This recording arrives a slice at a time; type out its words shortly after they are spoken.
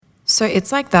So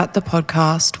It's Like That, the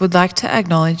podcast, would like to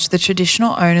acknowledge the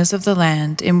traditional owners of the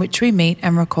land in which we meet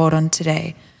and record on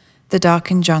today, the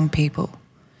Darkinjung people.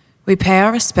 We pay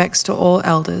our respects to all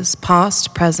elders,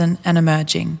 past, present and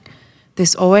emerging.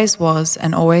 This always was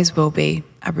and always will be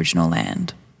Aboriginal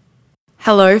land.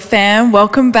 Hello fam,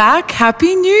 welcome back.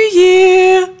 Happy New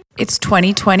Year! It's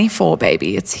 2024,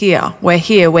 baby. It's here. We're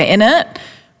in it.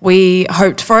 We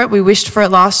hoped for it. We wished for it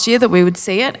last year that we would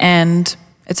see it, and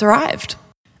it's arrived.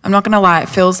 I'm not going to lie, it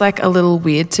feels like a little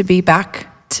weird to be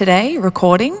back today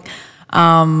recording.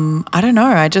 I don't know,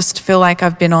 I just feel like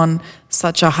I've been on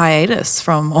such a hiatus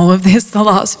from all of this the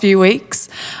last few weeks.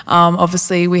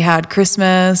 Obviously, we had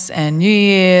Christmas and New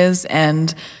Year's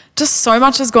and just so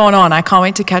much has gone on. I can't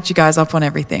wait to catch you guys up on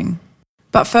everything.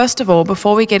 But first of all,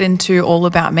 before we get into all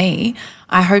about me,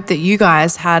 I hope that you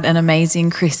guys had an amazing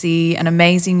Chrissy, an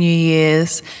amazing New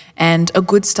Year's, and a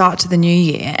good start to the new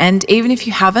year. And even if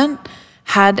you haven't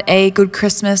had a good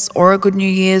Christmas or a good New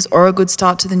Year's or a good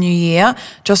start to the new year,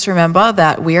 just remember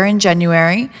that we're in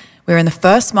January. We're in the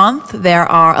first month. There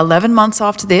are 11 months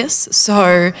after this.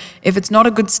 So if it's not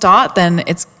a good start, then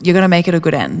you're going to make it a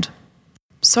good end.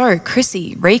 So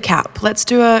Chrissy, recap. Let's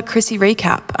do a Chrissy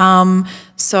recap.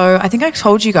 So I think I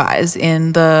told you guys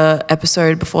in the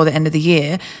episode before the end of the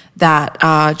year that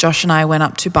Josh and I went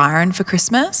up to Byron for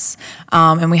Christmas,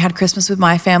 and we had Christmas with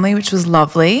my family, which was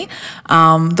lovely.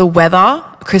 The weather,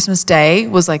 Christmas Day,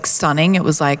 was like stunning. It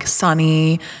was like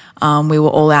sunny. We were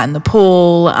all out in the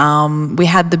pool. We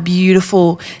had the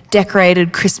beautiful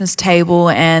decorated Christmas table,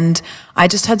 and I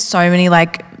just had so many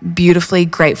like beautifully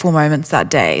grateful moments that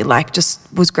day. Like, just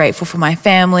was grateful for my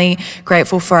family,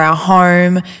 grateful for our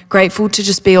home, grateful to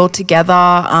just be all together.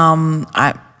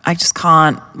 I just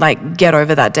can't like get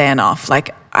over that day enough.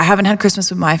 Like, I haven't had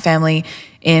Christmas with my family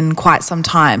in quite some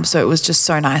time, so it was just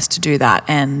so nice to do that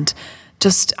and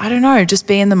just, I don't know, just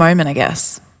be in the moment, I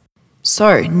guess.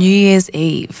 So New Year's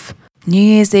Eve, New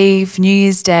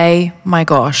Year's Day, my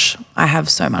gosh, I have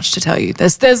so much to tell you.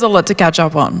 There's a lot to catch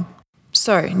up on.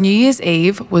 So New Year's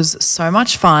Eve was so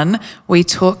much fun. We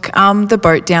took the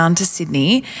boat down to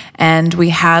Sydney and we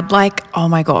had like, oh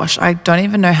my gosh, I don't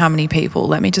even know how many people.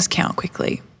 Let me just count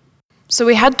quickly. So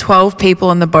we had 12 people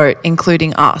on the boat,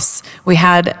 including us. We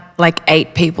had like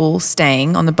 8 people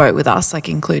staying on the boat with us, like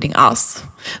including us.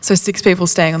 So 6 people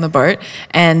staying on the boat.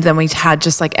 And then we had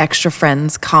just like extra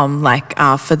friends come like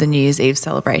for the New Year's Eve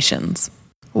celebrations.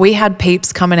 We had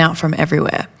peeps coming out from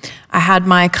everywhere. I had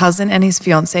my cousin and his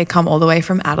fiance come all the way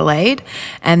from Adelaide.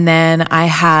 And then I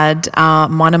had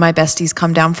one of my besties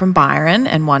come down from Byron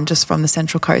and one just from the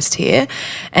Central Coast here.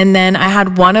 And then I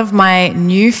had one of my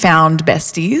newfound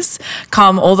besties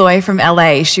come all the way from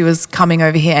LA. She was coming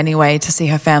over here anyway to see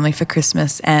her family for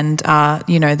Christmas and,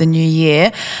 the new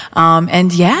year.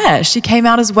 And yeah, she came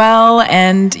out as well.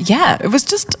 And yeah, it was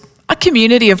just a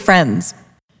community of friends.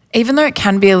 Even though it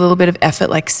can be a little bit of effort,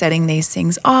 like setting these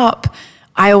things up,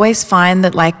 I always find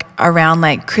that like around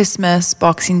like Christmas,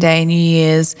 Boxing Day, New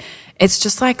Year's, it's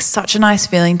just like such a nice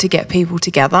feeling to get people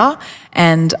together.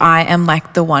 And I am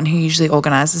like the one who usually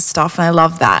organizes stuff and I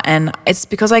love that. And it's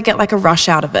because I get like a rush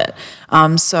out of it.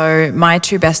 So my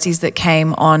 2 besties that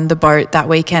came on the boat that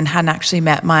weekend hadn't actually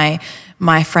met my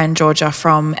friend Georgia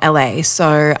from LA.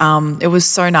 So it was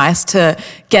so nice to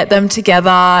get them together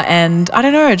and I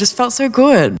don't know, it just felt so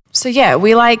good. So yeah,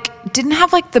 we like didn't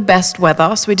have like the best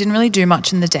weather, so we didn't really do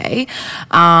much in the day.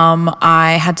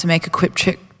 I had to make a quick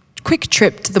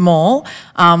trip to the mall,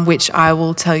 which I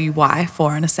will tell you why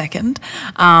for in a second.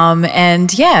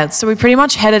 And yeah, so we pretty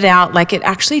much headed out, like it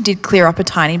actually did clear up a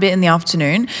tiny bit in the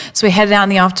afternoon. So we headed out in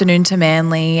the afternoon to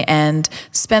Manly and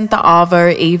spent the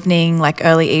Arvo evening, like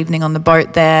early evening on the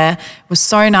boat there. It was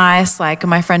so nice. Like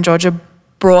my friend Georgia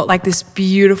brought like this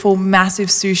beautiful massive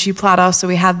sushi platter, so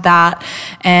we had that.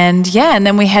 And yeah, and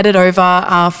then we headed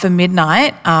over for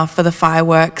midnight for the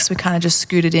fireworks. We kind of just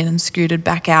scooted in and scooted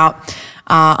back out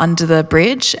under the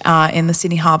bridge in the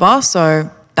Sydney Harbour.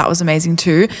 So that was amazing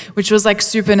too, which was like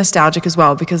super nostalgic as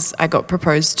well because I got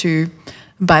proposed to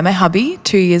by my hubby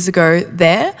 2 years ago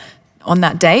there on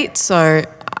that date. So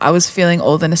I was feeling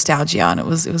all the nostalgia and it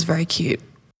was very cute.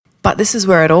 But this is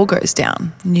where it all goes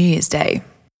down, New Year's Day.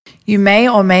 You may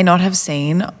or may not have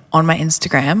seen on my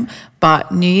Instagram,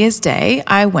 but New Year's Day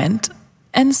I went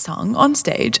and sung on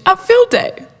stage at Field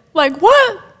Day. Like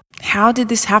what? How did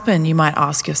this happen, you might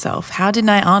ask yourself? How did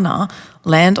Nyana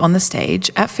land on the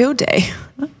stage at Field Day?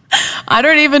 I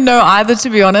don't even know either, to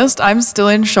be honest. I'm still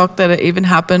in shock that it even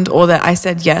happened or that I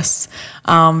said yes.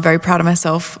 Very proud of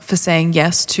myself for saying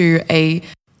yes to a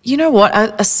you know what,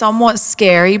 a somewhat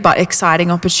scary but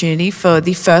exciting opportunity for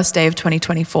the first day of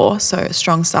 2024. So a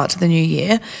strong start to the new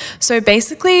year. So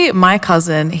basically my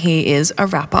cousin, he is a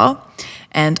rapper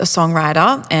and a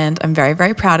songwriter, and I'm very,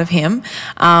 very proud of him.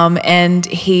 And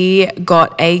he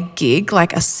got a gig,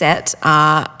 like a set,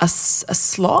 a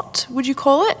slot, would you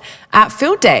call it, at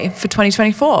Field Day for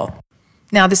 2024.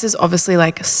 Now, this is obviously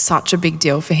like such a big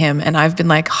deal for him, and I've been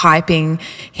like hyping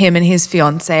him and his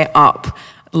fiance up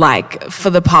like for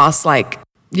the past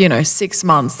 6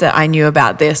 months that I knew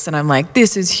about this, and I'm like,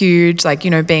 this is huge. Like,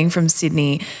 being from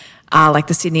Sydney, like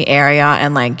the Sydney area,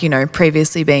 and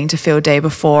previously being to Field Day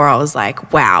before, I was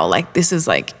like, wow, like this is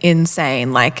like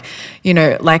insane. Like,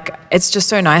 it's just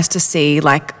so nice to see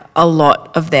like a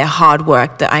lot of their hard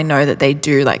work that I know that they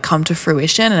do like come to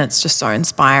fruition, and it's just so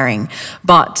inspiring.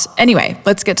 But anyway,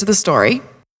 let's get to the story.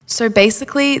 So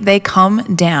basically they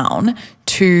come down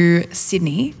to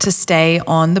Sydney to stay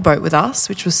on the boat with us,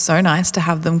 which was so nice to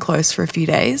have them close for a few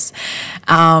days.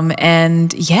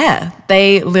 And yeah,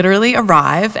 they literally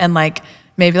arrive, and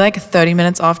maybe 30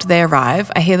 minutes after they arrive,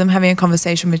 I hear them having a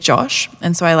conversation with Josh.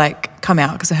 And so I come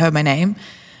out because I heard my name.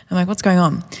 I'm like, what's going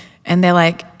on? And they're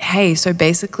like, hey, so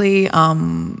basically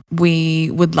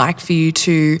we would like for you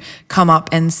to come up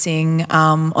and sing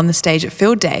on the stage at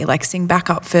Field Day, sing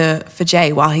backup for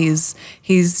Jay while he's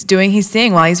doing his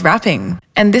thing, while he's rapping.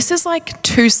 And this is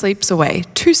 2 sleeps away,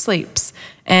 2 sleeps.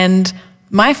 And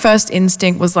my first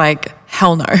instinct was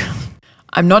hell no.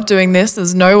 I'm not doing this.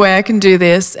 There's no way I can do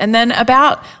this. And then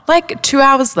about 2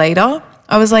 hours later,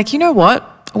 I was like, you know what?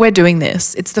 We're doing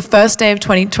this. It's the first day of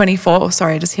 2024. Oh,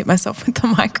 sorry, I just hit myself with the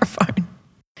microphone.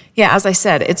 Yeah, as I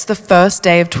said, it's the first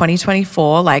day of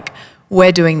 2024.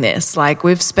 We're doing this.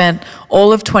 We've spent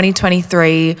all of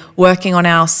 2023 working on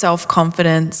our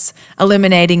self-confidence,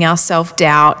 eliminating our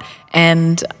self-doubt,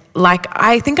 and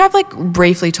I think I've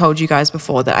briefly told you guys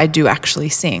before that I do actually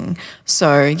sing.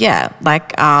 So yeah,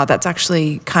 that's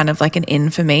actually kind of an in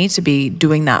for me to be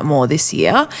doing that more this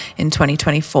year in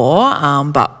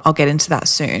 2024. But I'll get into that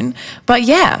soon. But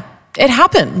yeah, it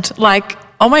happened.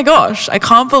 Oh my gosh, I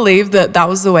can't believe that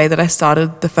was the way that I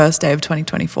started the first day of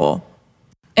 2024.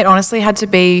 It honestly had to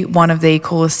be one of the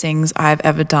coolest things I've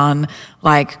ever done,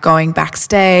 going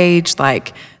backstage,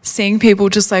 seeing people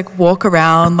just walk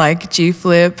around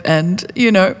G-Flip and,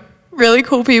 really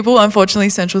cool people. Unfortunately,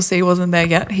 Central C wasn't there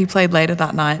yet. He played later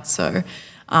that night, so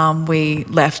we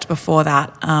left before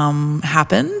that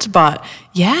happened. But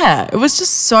yeah, it was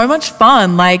just so much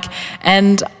fun.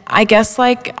 And I guess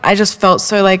I just felt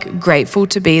so grateful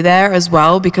to be there as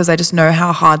well, because I just know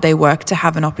how hard they work to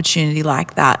have an opportunity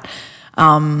like that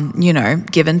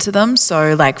given to them.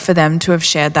 So for them to have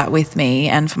shared that with me,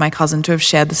 and for my cousin to have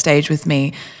shared the stage with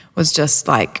me, was just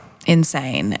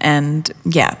insane. And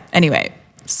yeah, anyway,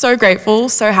 so grateful,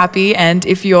 so happy. And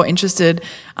if you're interested,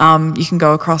 you can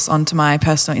go across onto my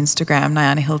personal Instagram,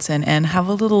 Nyana Hilton, and have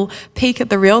a little peek at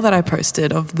the reel that I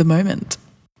posted of the moment.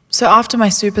 So after my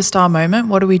superstar moment,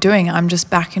 what are we doing? I'm just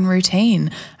back in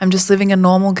routine. I'm just living a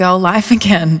normal girl life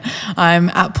again. I'm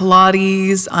at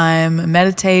Pilates, I'm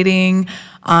meditating,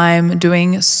 I'm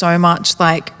doing so much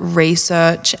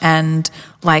research and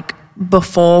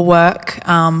before work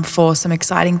for some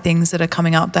exciting things that are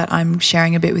coming up that I'm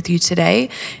sharing a bit with you today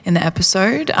in the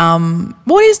episode.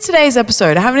 What is today's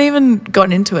episode? I haven't even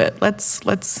gotten into it. Let's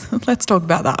talk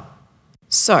about that.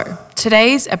 So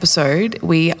today's episode,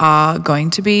 we are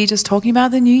going to be just talking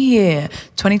about the new year,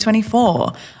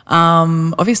 2024.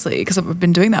 Obviously, because I've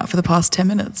been doing that for the past 10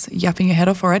 minutes, yapping your head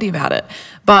off already about it.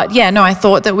 But yeah, no, I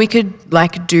thought that we could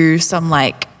do some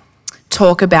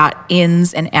talk about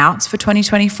ins and outs for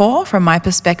 2024 from my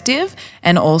perspective,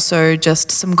 and also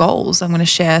just some goals. I'm going to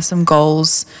share some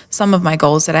goals, some of my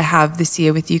goals that I have this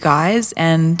year with you guys,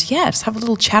 and yeah, just have a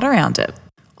little chat around it.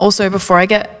 Also, before I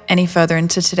get any further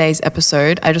into today's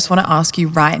episode, I just want to ask you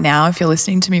right now, if you're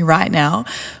listening to me right now,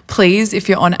 please, if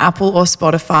you're on Apple or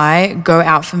Spotify, go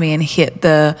out for me and hit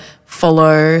the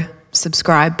follow,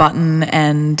 subscribe button.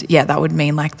 And yeah, that would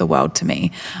mean the world to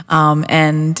me.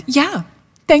 And yeah,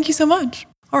 thank you so much.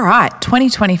 All right,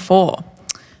 2024.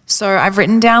 So I've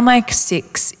written down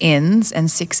 6 ins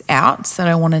and 6 outs that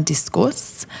I want to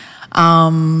discuss.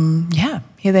 Yeah,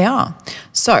 here they are.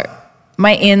 So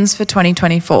my ins for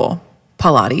 2024,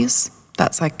 Pilates.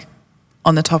 That's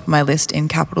on the top of my list in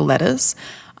capital letters.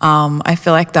 I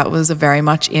feel that was a very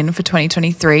much in for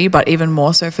 2023, but even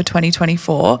more so for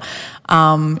 2024.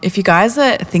 If you guys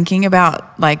are thinking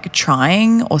about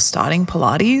trying or starting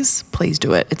Pilates, please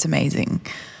do it. It's amazing.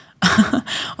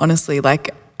 Honestly,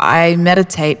 I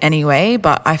meditate anyway,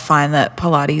 but I find that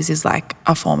Pilates is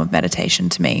a form of meditation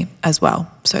to me as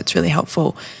well. So it's really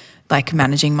helpful,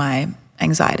 managing my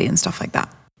anxiety and stuff like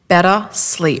that. Better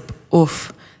sleep.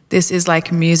 Oof. This is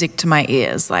like music to my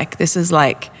ears. Like this is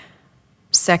like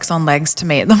sex on legs to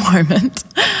me at the moment.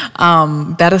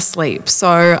 Better sleep.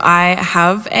 So I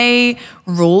have a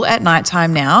rule at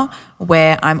nighttime now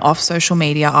where I'm off social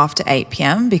media after 8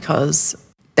 p.m. because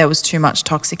there was too much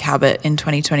toxic habit in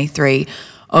 2023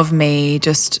 of me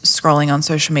just scrolling on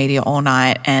social media all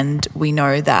night. And we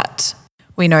know that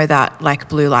like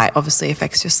blue light obviously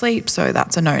affects your sleep. So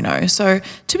that's a no-no. So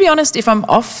to be honest, if I'm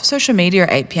off social media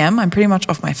at 8 p.m., I'm pretty much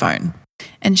off my phone.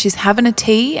 And she's having a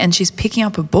tea and she's picking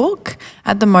up a book.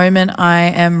 At the moment, I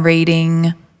am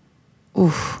reading,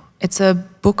 it's a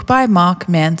book by Mark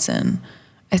Manson.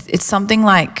 It's something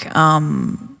like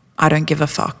I Don't Give a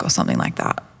Fuck or something like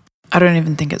that. I don't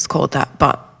even think it's called that.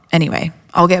 But anyway,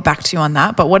 I'll get back to you on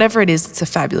that. But whatever it is, it's a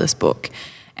fabulous book.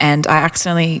 And I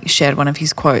accidentally shared one of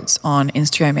his quotes on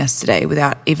Instagram yesterday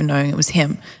without even knowing it was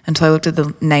him until I looked at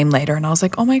the name later and I was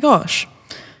like, oh my gosh.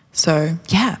 So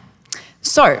yeah.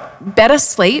 So better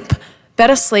sleep.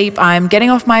 I'm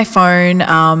getting off my phone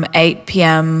 8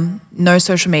 p.m., no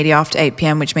social media after 8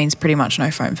 p.m., which means pretty much no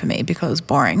phone for me because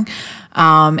boring.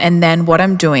 And then what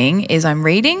I'm doing is I'm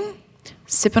reading,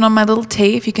 sipping on my little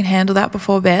tea if you can handle that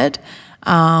before bed,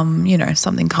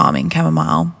 something calming,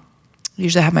 chamomile.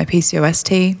 Usually I have my PCOS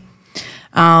tea.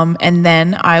 And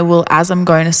then I will, as I'm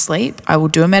going to sleep, I will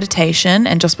do a meditation.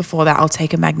 And just before that, I'll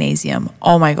take a magnesium.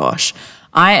 Oh my gosh.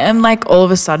 I am like all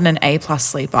of a sudden an A+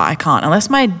 sleeper. I can't. Unless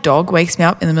my dog wakes me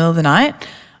up in the middle of the night,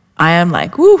 I am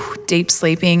like, deep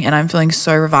sleeping and I'm feeling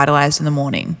so revitalized in the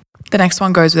morning. The next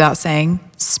one goes without saying,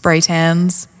 spray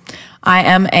tans. I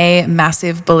am a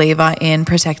massive believer in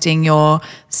protecting your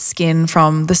skin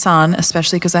from the sun,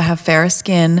 especially because I have fairer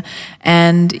skin.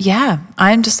 And yeah,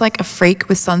 I'm just like a freak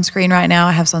with sunscreen right now.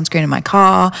 I have sunscreen in my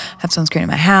car, I have sunscreen in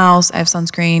my house, I have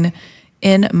sunscreen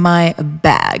in my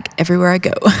bag everywhere I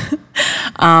go.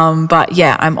 But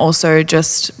yeah, I'm also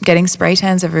just getting spray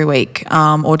tans every week,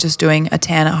 or just doing a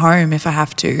tan at home if I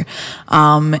have to,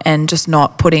 and just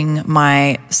not putting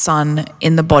my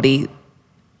body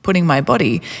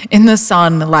in the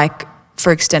sun like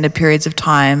for extended periods of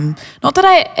time. Not that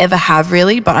I ever have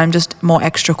really, but I'm just more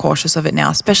extra cautious of it now,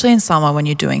 especially in summer when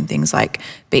you're doing things like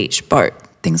beach, boat,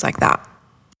 things like that.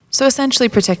 So essentially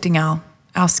protecting our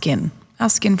skin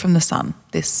from the sun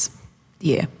this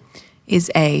year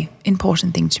is a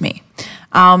important thing to me.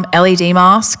 LED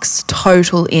masks,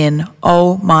 total in.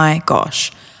 Oh my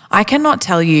gosh. I cannot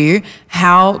tell you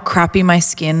how crappy my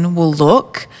skin will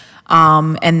look.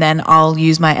 And then I'll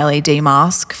use my LED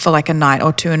mask for like a night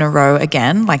or two in a row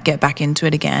again, like get back into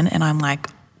it again. And I'm like,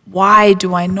 why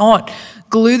do I not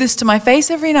glue this to my face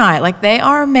every night? Like they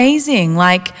are amazing.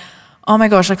 Like, oh my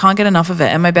gosh, I can't get enough of it.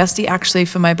 And my bestie actually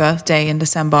for my birthday in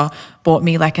December bought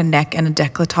me like a neck and a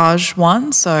décolletage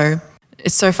one. So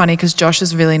it's so funny because Josh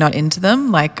is really not into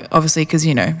them. Like obviously because,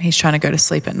 he's trying to go to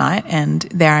sleep at night and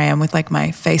there I am with like my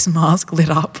face mask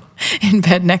lit up in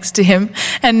bed next to him.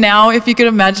 And now if you could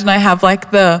imagine, I have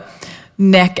like the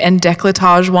neck and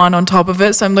décolletage one on top of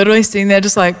it. So I'm literally sitting there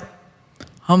just like,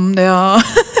 there.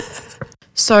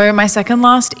 So my second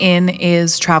last in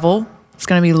is travel. There's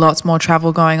going to be lots more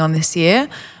travel going on this year.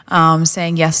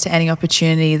 Saying yes to any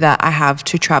opportunity that I have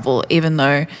to travel, even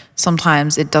though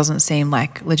sometimes it doesn't seem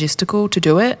like logistical to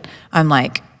do it. I'm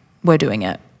like, we're doing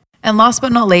it. And last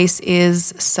but not least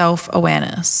is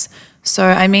self-awareness. So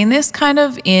I mean this kind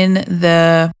of in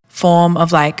the form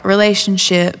of like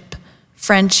relationship,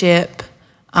 friendship.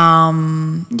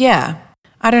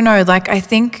 I don't know. Like I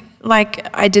think like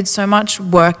I did so much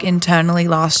work internally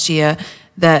last year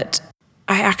that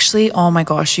I actually, oh my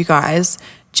gosh, you guys,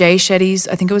 Jay Shetty's,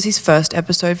 I think it was his first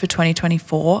episode for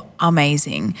 2024,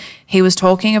 amazing. He was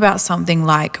talking about something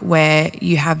like where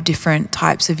you have different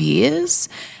types of years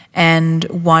and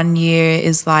one year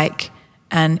is like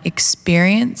an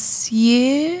experience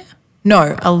year.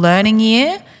 No, a learning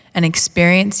year, an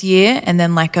experience year, and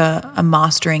then like a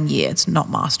mastering year. It's not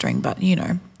mastering, but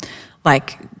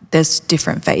like there's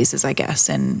different phases, I guess.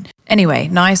 And anyway,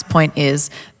 nice point is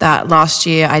that last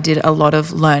year I did a lot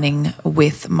of learning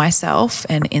with myself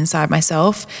and inside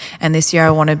myself. And this year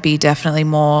I want to be definitely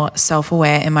more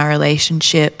self-aware in my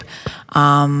relationship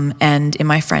and in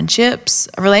my friendships.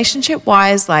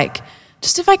 Relationship-wise, like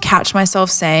just if I catch myself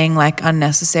saying like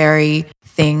unnecessary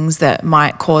things that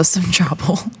might cause some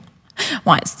trouble,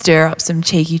 might stir up some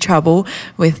cheeky trouble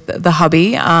with the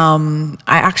hubby. I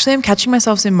actually am catching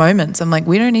myself in moments. I'm like,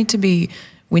 we don't need to be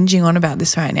whinging on about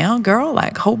this right now, girl,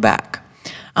 like hold back.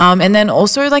 And then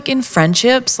also like in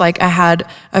friendships, like I had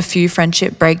a few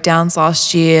friendship breakdowns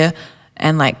last year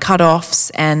and like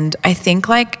cutoffs. And I think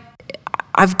like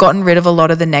I've gotten rid of a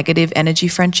lot of the negative energy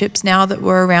friendships now that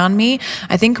were around me.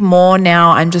 I think more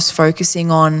now I'm just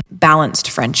focusing on balanced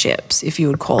friendships, if you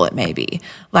would call it maybe.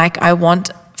 Like I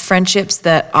want friendships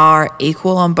that are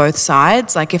equal on both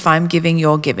sides. Like if I'm giving,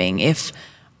 you're giving. If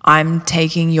I'm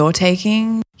taking, you're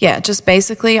taking. Yeah, just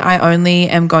basically I only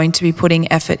am going to be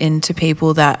putting effort into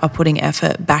people that are putting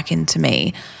effort back into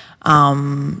me.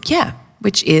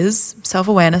 Which is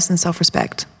self-awareness and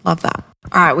self-respect. Love that.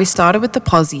 All right, we started with the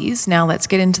posies. Now let's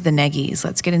get into the neggies.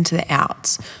 Let's get into the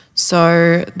outs.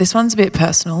 So this one's a bit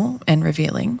personal and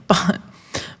revealing, but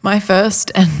my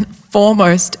first and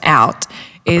foremost out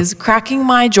is cracking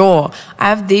my jaw. I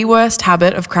have the worst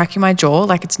habit of cracking my jaw.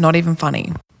 Like it's not even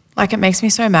funny. Like it makes me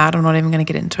so mad. I'm not even going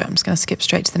to get into it. I'm just going to skip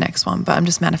straight to the next one, but I'm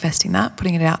just manifesting that,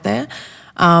 putting it out there.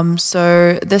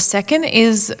 So the second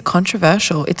is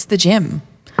controversial. It's the gym.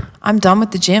 I'm done with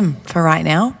the gym for right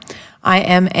now. I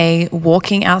am a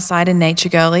walking outside in nature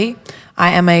girly.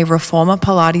 I am a reformer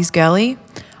Pilates girly.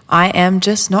 I am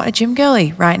just not a gym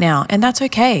girly right now, and that's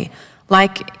okay.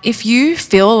 Like if you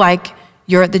feel like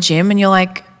you're at the gym and you're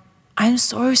like, I'm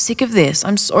so sick of this.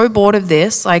 I'm so bored of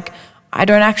this. Like I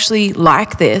don't actually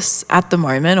like this at the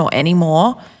moment or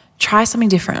anymore. Try something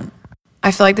different.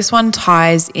 I feel like this one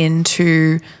ties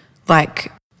into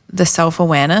like the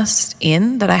self-awareness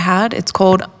that I had. It's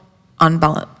called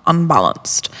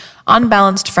unbalanced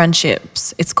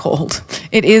friendships. It's called.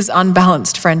 It is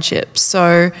unbalanced friendships.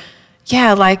 So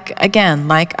yeah, like again,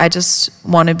 like I just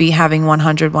want to be having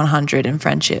 100 in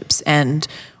friendships. And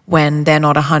when they're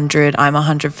not 100, I'm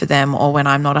 100 for them. Or when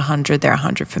I'm not 100, they're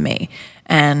 100 for me.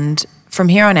 And from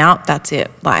here on out, that's it.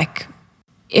 Like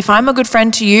if I'm a good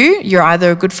friend to you, you're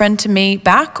either a good friend to me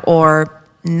back or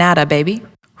nada, baby.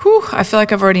 Whew, I feel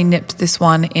like I've already nipped this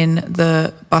one in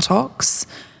the buttocks.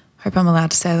 Hope I'm allowed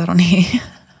to say that on here.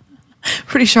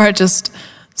 Pretty sure I just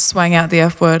swang out the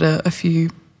F word a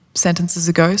few sentences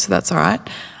ago, so that's all right.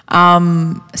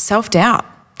 Self-doubt.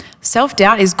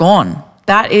 Self-doubt is gone.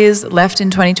 That is left in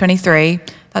 2023.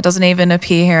 That doesn't even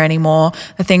appear here anymore.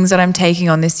 The things that I'm taking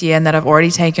on this year and that I've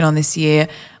already taken on this year,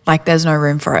 like there's no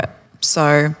room for it.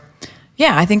 So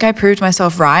yeah, I think I proved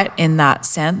myself right in that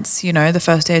sense. You know, the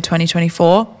first day of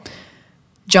 2024,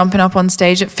 jumping up on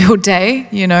stage at Field Day,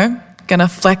 you know, gonna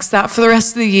flex that for the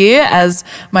rest of the year as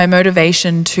my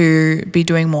motivation to be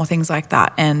doing more things like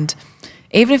that. And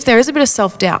even if there is a bit of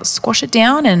self-doubt, squash it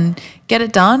down and get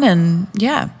it done. And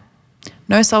yeah,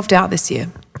 no self-doubt this year.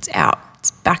 It's out.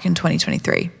 It's back in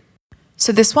 2023.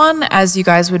 So this one, as you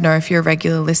guys would know if you're a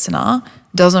regular listener,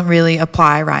 doesn't really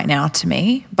apply right now to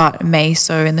me, but may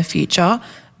so in the future.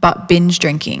 But binge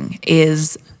drinking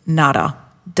is nada.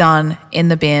 Done, in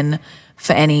the bin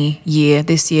for any year,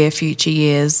 this year, future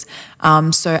years.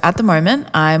 So at the moment,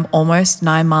 I'm almost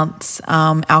 9 months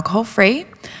alcohol free.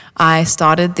 I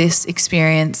started this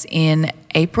experience in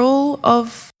April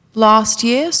of last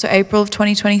year, so April of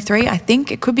 2023. I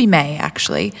think it could be May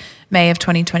actually, May of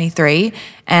 2023.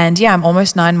 And yeah, I'm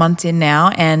almost 9 months in now,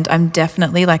 and I'm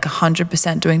definitely like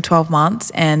 100% doing 12 months,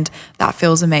 and that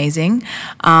feels amazing.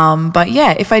 But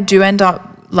yeah, if I do end up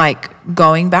like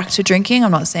going back to drinking,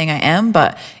 I'm not saying I am,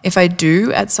 but if I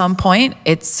do at some point,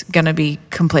 it's going to be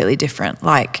completely different.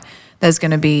 Like there's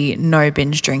going to be no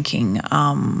binge drinking,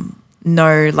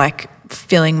 no like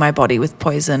filling my body with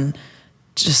poison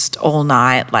just all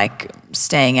night, like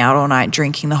staying out all night,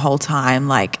 drinking the whole time.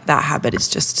 Like that habit is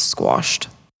just squashed.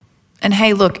 And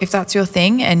hey, look, if that's your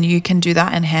thing and you can do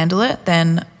that and handle it,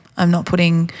 then I'm not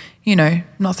putting,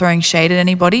 not throwing shade at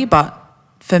anybody, but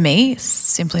for me, it's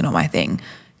simply not my thing.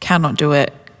 Cannot do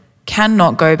it.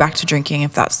 Cannot go back to drinking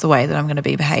if that's the way that I'm going to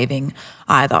be behaving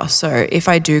either. So if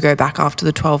I do go back after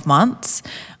the 12 months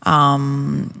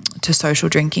to social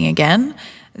drinking again,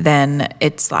 then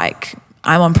it's like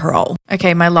I'm on parole.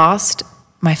 Okay, my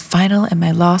final and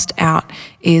my last out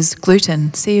is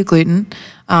gluten. See you, gluten.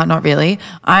 Not really.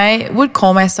 I would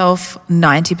call myself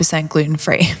 90%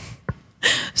 gluten-free.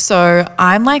 So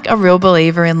I'm like a real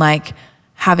believer in like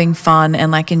having fun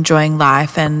and like enjoying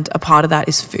life, and a part of that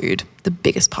is food. The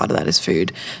biggest part of that is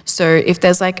food. So if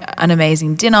there's like an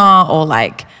amazing dinner or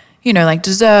like, like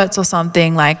desserts or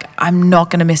something, like I'm not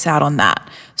going to miss out on that.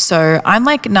 So I'm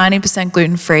like 90%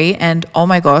 gluten-free, and oh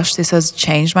my gosh, this has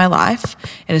changed my life.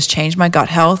 It has changed my gut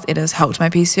health. It has helped my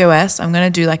PCOS. I'm going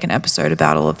to do like an episode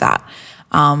about all of that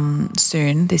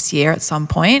soon this year at some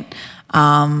point.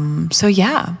 So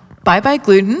yeah, bye-bye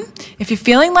gluten. If you're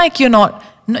feeling like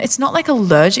it's not like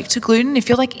allergic to gluten. If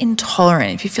you're like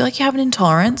intolerant, if you feel like you have an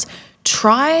intolerance,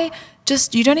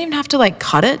 you don't even have to like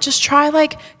cut it. Just try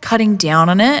like cutting down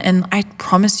on it. And I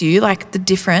promise you, like the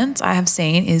difference I have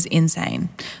seen is insane.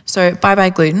 So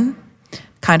bye-bye gluten.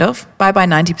 kind of. Bye-bye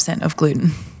 90% of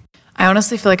gluten. I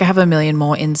honestly feel like I have a million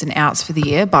more ins and outs for the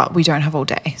year, but we don't have all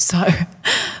day. So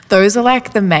those are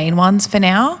like the main ones for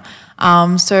now.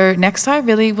 So next I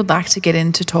really would like to get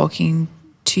into talking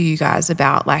to you guys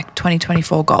about like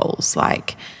 2024 goals.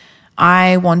 Like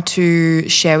I want to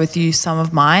share with you some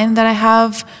of mine that I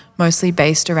have, mostly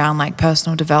based around like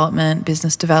personal development,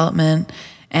 business development,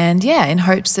 and yeah, in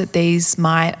hopes that these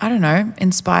might, I don't know,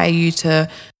 inspire you to,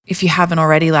 if you haven't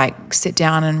already, like sit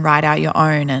down and write out your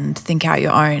own and think out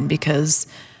your own, because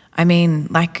I mean,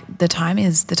 like the time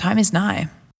is nigh.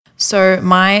 So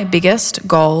my biggest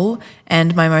goal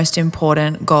and my most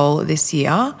important goal this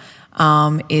year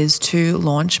is to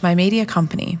launch my media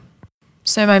company.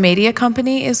 So my media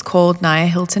company is called Naya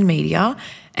Hilton Media,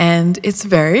 and it's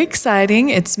very exciting.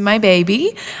 It's my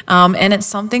baby, and it's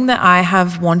something that I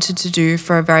have wanted to do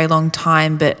for a very long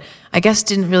time, but I guess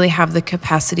didn't really have the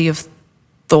capacity of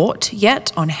thought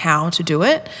yet on how to do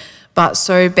it. But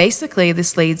so basically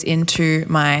this leads into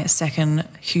my second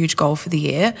huge goal for the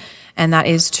year, and that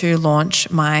is to launch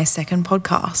my second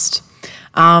podcast.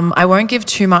 I won't give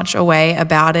too much away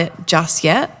about it just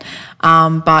yet,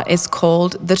 but it's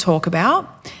called The Talk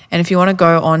About. And if you want to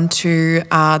go on to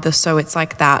the So It's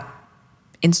Like That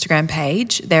Instagram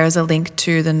page, there is a link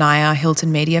to the Naya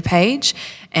Hilton Media page,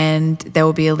 and there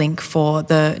will be a link for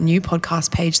the new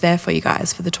podcast page there for you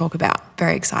guys for The Talk About.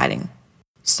 Very exciting.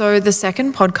 So the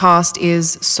second podcast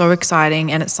is so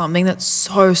exciting, and it's something that's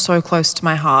so close to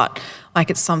my heart. Like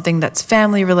it's something that's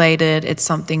family related. It's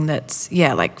something that's,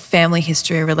 like family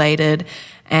history related.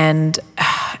 And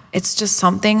it's just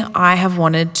something I have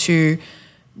wanted to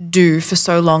do for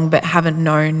so long, but haven't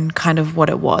known kind of what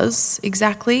it was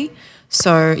exactly.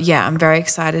 So yeah, I'm very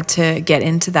excited to get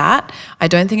into that. I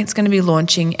don't think it's going to be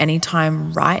launching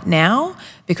anytime right now,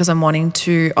 because I'm wanting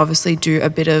to obviously do a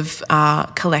bit of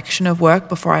collection of work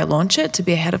before I launch it to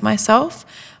be ahead of myself.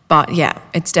 But yeah,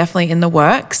 it's definitely in the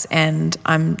works, and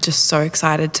I'm just so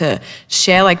excited to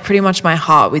share like pretty much my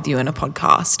heart with you in a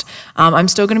podcast. I'm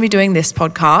still going to be doing this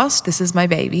podcast. This is my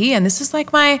baby, and this is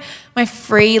like my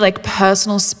free like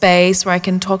personal space where I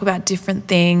can talk about different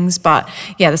things. But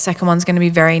yeah, the second one's going to be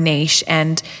very niche,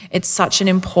 and it's such an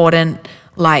important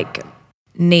like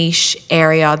niche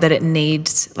area that it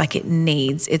needs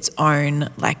its own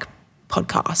like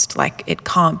podcast. Like it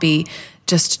can't be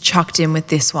just chucked in with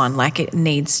this one. Like it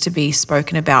needs to be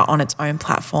spoken about on its own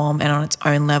platform and on its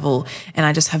own level. And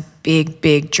I just have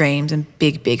big dreams and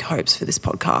big hopes for this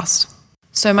podcast.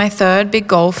 So my third big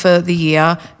goal for the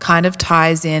year kind of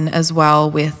ties in as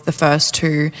well with the first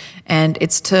two, and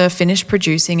it's to finish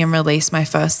producing and release my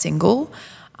first single.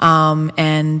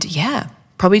 And yeah,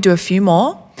 probably do a few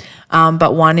more.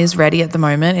 But one is ready at the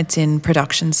moment. It's in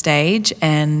production stage,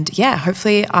 and yeah,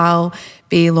 hopefully I'll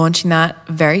be launching that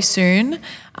very soon.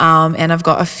 And I've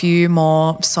got a few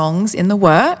more songs in the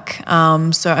work.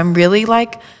 So I'm really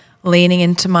like leaning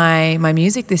into my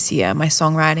music this year, my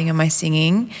songwriting and my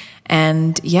singing.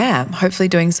 And yeah, hopefully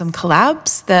doing some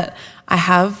collabs that I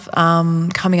have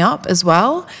coming up as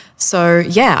well. So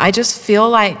yeah, I just feel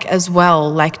like as well,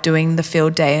 like doing the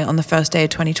field day on the first day of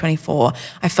 2024,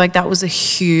 I feel like that was a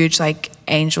huge like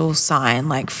angel sign,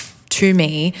 like to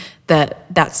me,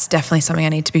 that's definitely something I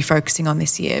need to be focusing on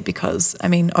this year, because I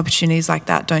mean, opportunities like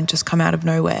that don't just come out of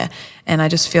nowhere. And I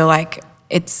just feel like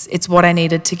it's what I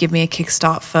needed to give me a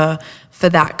kickstart for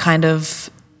that kind of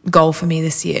goal for me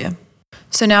this year.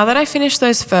 So now that I finished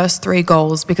those first three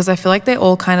goals, because I feel like they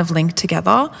all kind of link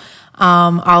together,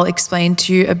 I'll explain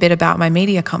to you a bit about my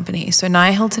media company. So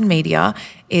Naya Hilton Media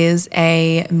is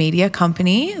a media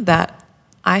company that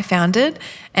I founded,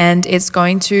 and it's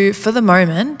going to, for the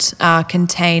moment,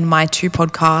 contain my two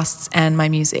podcasts and my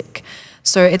music.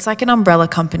 So it's like an umbrella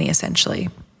company essentially.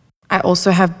 I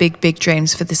also have big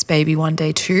dreams for this baby one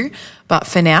day too, but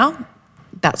for now,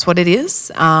 that's what it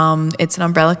is. It's an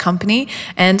umbrella company,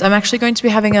 and I'm actually going to be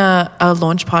having a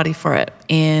launch party for it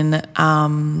in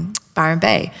Byron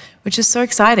Bay, which is so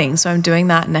exciting. So I'm doing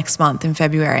that next month in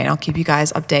February, and I'll keep you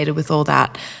guys updated with all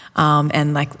that.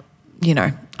 And like, you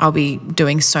know, I'll be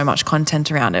doing so much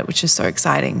content around it, which is so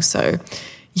exciting. So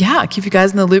yeah, I'll keep you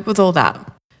guys in the loop with all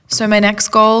that. So my next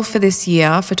goal for this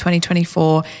year, for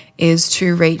 2024, is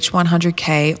to reach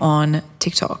 100K on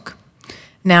TikTok.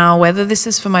 Now, whether this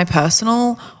is for my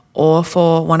personal or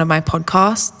for one of my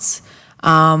podcasts,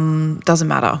 doesn't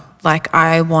matter. Like,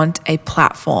 I want a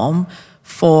platform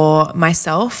for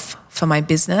myself, for my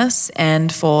business,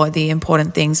 and for the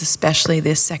important things, especially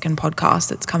this second podcast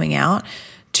that's coming out,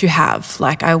 to have.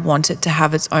 Like, I want it to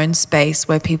have its own space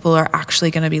where people are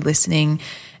actually going to be listening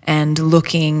and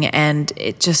looking, and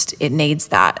it needs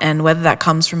that. And whether that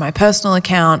comes from my personal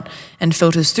account and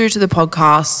filters through to the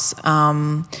podcasts,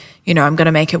 you know, I'm going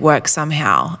to make it work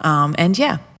somehow.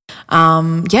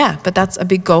 But that's a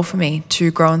big goal for me,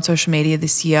 to grow on social media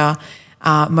this year,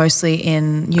 mostly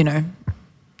in, you know,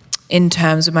 in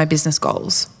terms of my business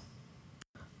goals.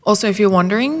 Also, if you're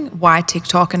wondering why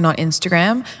TikTok and not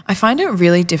Instagram, I find it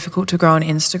really difficult to grow on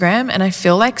Instagram. And I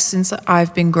feel like since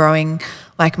I've been growing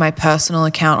like my personal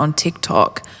account on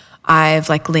TikTok, I've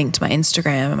like linked my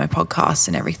Instagram and my podcasts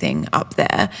and everything up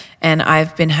there. And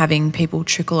I've been having people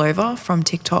trickle over from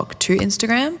TikTok to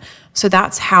Instagram. So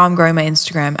that's how I'm growing my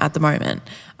Instagram at the moment.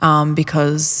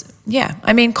 Because yeah,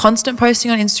 I mean, constant posting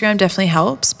on Instagram definitely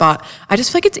helps, but I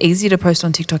just feel like it's easier to post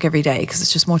on TikTok every day because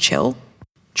it's just more chill.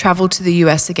 Travel to the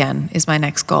US again is my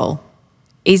next goal.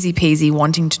 Easy peasy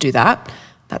wanting to do that.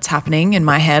 That's happening in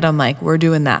my head. I'm like, we're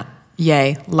doing that.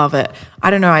 Yay, love it. I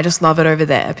don't know, I just love it over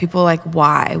there. People are like,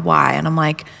 why? And I'm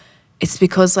like, it's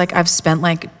because like I've spent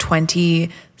like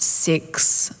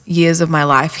 26 years of my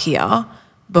life here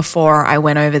before I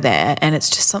went over there, and it's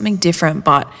just something different.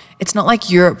 But it's not like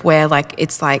Europe where like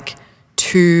it's like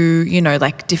two, you know,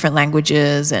 like different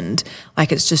languages and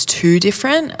like it's just too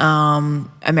different.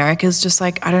 America's just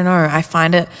like, I don't know, I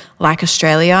find it like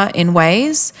Australia in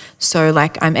ways. So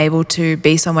like I'm able to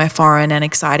be somewhere foreign and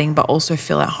exciting but also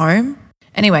feel at home.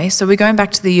 Anyway, so we're going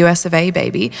back to the US of A,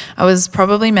 baby. I was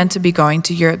probably meant to be going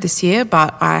to Europe this year,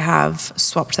 but I have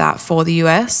swapped that for the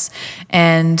US.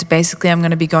 And basically I'm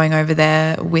going to be going over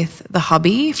there with the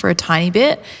hubby for a tiny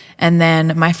bit. And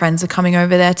then my friends are coming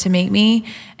over there to meet me,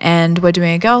 and we're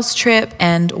doing a girls' trip.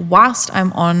 And whilst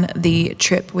I'm on the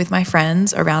trip with my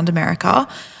friends around America,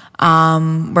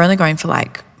 we're only going for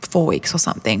like 4 weeks or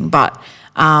something, but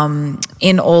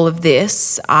in all of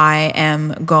this, I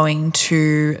am going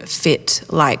to fit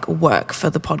like work for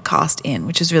the podcast in,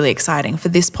 which is really exciting for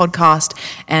this podcast,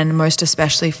 and most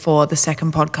especially for the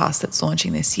second podcast that's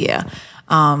launching this year.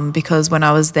 Because when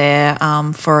I was there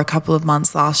for a couple of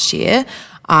months last year,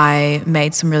 I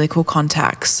made some really cool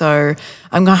contacts. So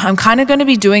I'm kind of going to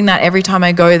be doing that every time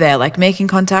I go there, like making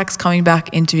contacts, coming back,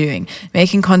 interviewing,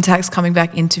 making contacts, coming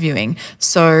back, interviewing.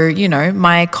 So, you know,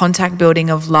 my contact building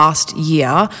of last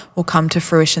year will come to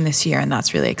fruition this year, and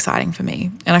that's really exciting for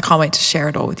me. And I can't wait to share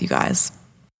it all with you guys.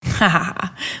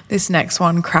 This next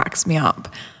one cracks me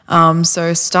up.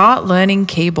 So start learning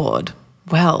keyboard.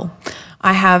 Well,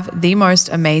 I have the most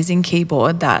amazing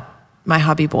keyboard that my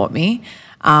hubby bought me.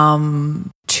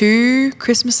 2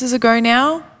 Christmases ago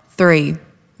now, 3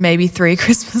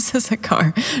 Christmases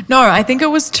ago. No, I think it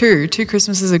was 2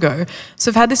 Christmases ago. So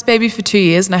I've had this baby for 2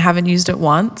 years and I haven't used it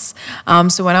once.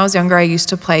 So when I was younger, I used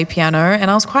to play piano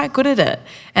and I was quite good at it.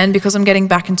 And because I'm getting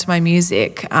back into my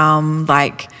music,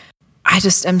 I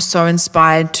just am so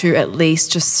inspired to at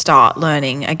least just start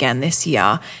learning again this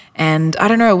year. And I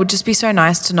don't know, it would just be so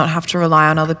nice to not have to rely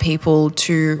on other people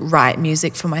to write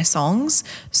music for my songs.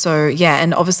 So yeah,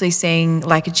 and obviously seeing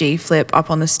like a G flip up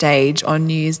on the stage on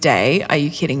New Year's Day, are you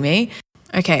kidding me?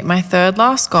 Okay, my third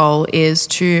last goal is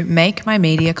to make my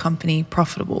media company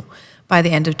profitable by the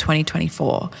end of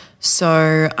 2024.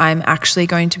 So I'm actually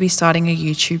going to be starting a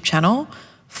YouTube channel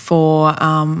for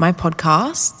my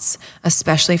podcasts,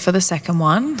 especially for the second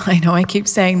one. I know I keep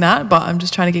saying that, but I'm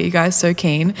just trying to get you guys so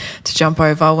keen to jump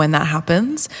over when that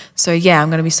happens. So yeah, I'm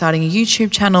going to be starting a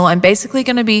YouTube channel. I'm basically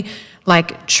going to be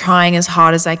like trying as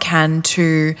hard as I can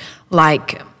to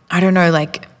like, I don't know,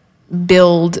 like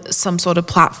build some sort of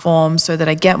platform so that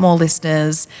I get more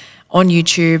listeners on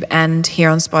YouTube and here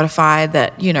on Spotify,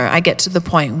 that, you know, I get to the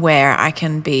point where I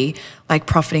can be like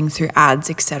profiting through ads,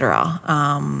 etc.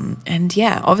 And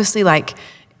yeah, obviously like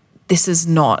this is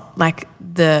not like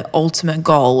the ultimate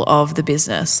goal of the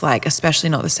business, like especially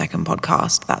not the second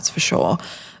podcast, that's for sure.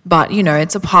 But, you know,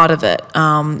 it's a part of it.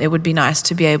 It would be nice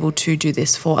to be able to do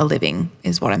this for a living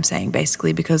is what I'm saying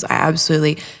basically, because I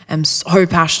absolutely am so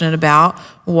passionate about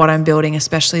what I'm building,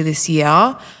 especially this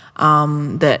year.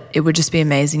 That it would just be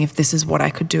amazing if this is what I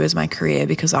could do as my career,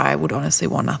 because I would honestly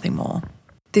want nothing more.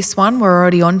 This one we're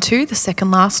already on to, the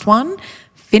second last one,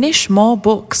 finish more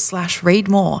books / read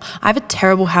more. I have a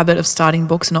terrible habit of starting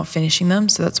books and not finishing them,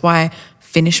 so that's why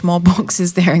finish more books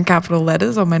is there in capital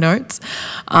letters on my notes.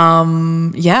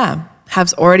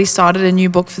 Have already started a new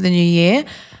book for the new year,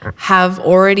 have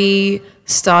already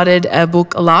started a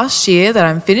book last year that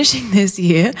I'm finishing this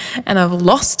year, and I've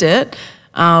lost it.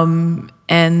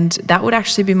 And that would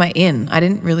actually be my in. I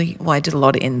did a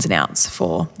lot of ins and outs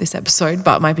for this episode,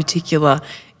 but my particular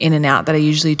in and out that I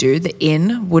usually do, the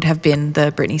in would have been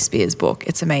the Britney Spears book.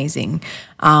 It's amazing.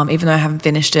 Even though I haven't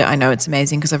finished it, I know it's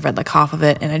amazing because I've read like half of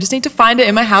it, and I just need to find it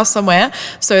in my house somewhere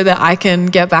so that I can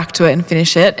get back to it and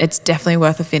finish it. It's definitely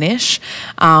worth a finish.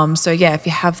 So yeah, if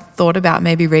you have thought about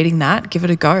maybe reading that, give it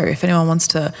a go. If anyone wants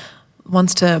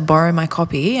to borrow my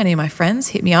copy, any of my friends,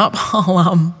 hit me up.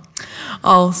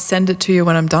 I'll send it to you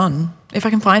when I'm done, if I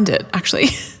can find it, actually.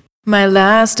 My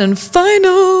last and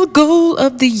final goal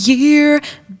of the year,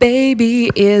 baby,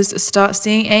 is start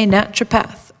seeing a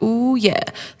naturopath. Ooh, yeah,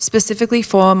 specifically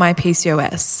for my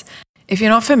PCOS. If you're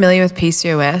not familiar with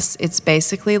PCOS, it's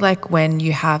basically like when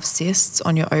you have cysts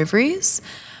on your ovaries.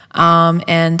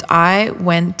 And I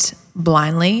went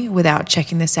blindly without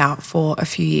checking this out for a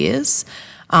few years.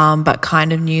 But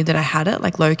kind of knew that I had it,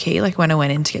 like low key. Like when I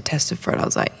went in to get tested for it, I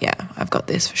was like, yeah, I've got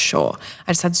this for sure.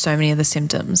 I just had so many of the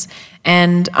symptoms.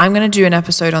 And I'm going to do an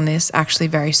episode on this actually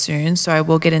very soon. So I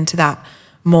will get into that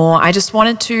more. I just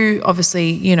wanted to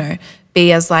obviously,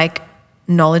 be as like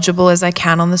knowledgeable as I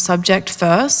can on the subject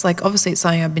first. Like obviously it's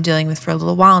something I've been dealing with for a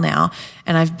little while now.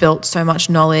 And I've built so much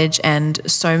knowledge and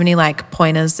so many like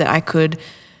pointers that I could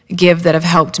give that have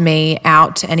helped me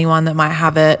out to anyone that might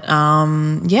have it,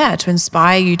 to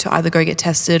inspire you to either go get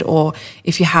tested, or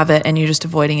if you have it and you're just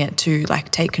avoiding it, to like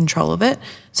take control of it.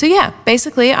 So yeah,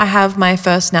 basically I have my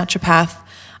first naturopath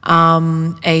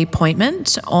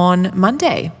appointment on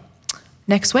Monday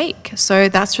next week. So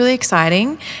that's really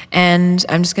exciting. And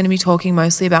I'm just going to be talking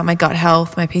mostly about my gut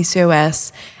health, my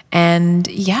PCOS, and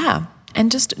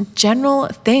just general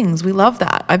things. We love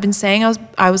that. I've been saying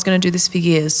I was going to do this for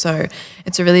years, so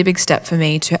it's a really big step for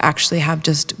me to actually have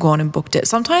just gone and booked it.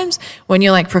 Sometimes when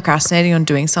you're like procrastinating on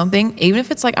doing something, even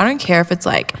if it's like, I don't care if it's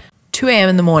like 2 a.m.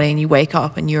 in the morning, you wake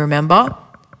up and you remember,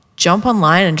 jump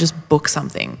online and just book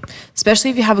something,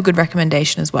 especially if you have a good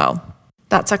recommendation as well.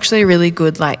 That's actually a really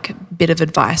good like bit of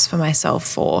advice for myself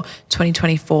for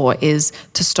 2024, is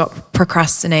to stop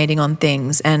procrastinating on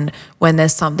things. And when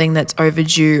there's something that's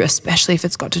overdue, especially if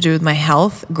it's got to do with my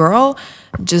health, girl,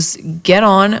 just get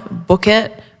on, book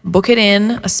it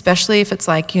in, especially if it's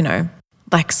like,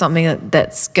 like something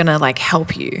that's gonna like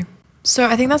help you. So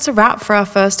I think that's a wrap for our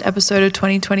first episode of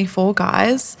 2024,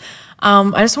 guys.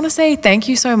 I just want to say thank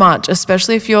you so much,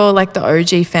 especially if you're like the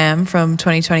OG fam from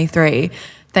 2023.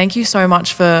 Thank you so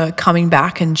much for coming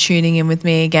back and tuning in with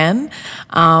me again.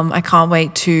 I can't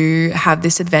wait to have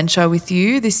this adventure with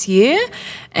you this year.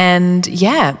 And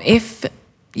yeah, if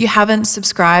you haven't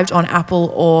subscribed on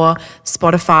Apple or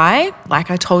Spotify, like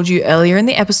I told you earlier in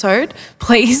the episode,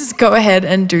 please go ahead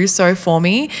and do so for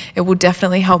me. It will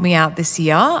definitely help me out this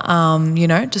year.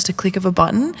 Just a click of a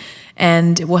button,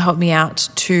 and it will help me out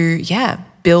to,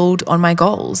 build on my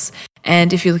goals.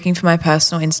 And if you're looking for my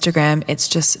personal Instagram, it's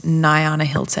just Nyana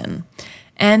Hilton.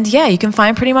 And yeah, you can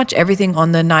find pretty much everything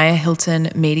on the Nya Hilton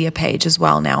media page as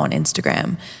well now on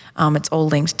Instagram. It's all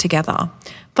linked together.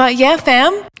 But yeah,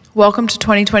 fam, welcome to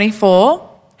 2024.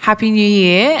 Happy New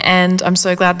Year. And I'm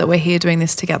so glad that we're here doing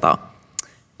this together.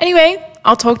 Anyway,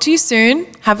 I'll talk to you soon.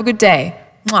 Have a good day.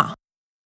 Mwah.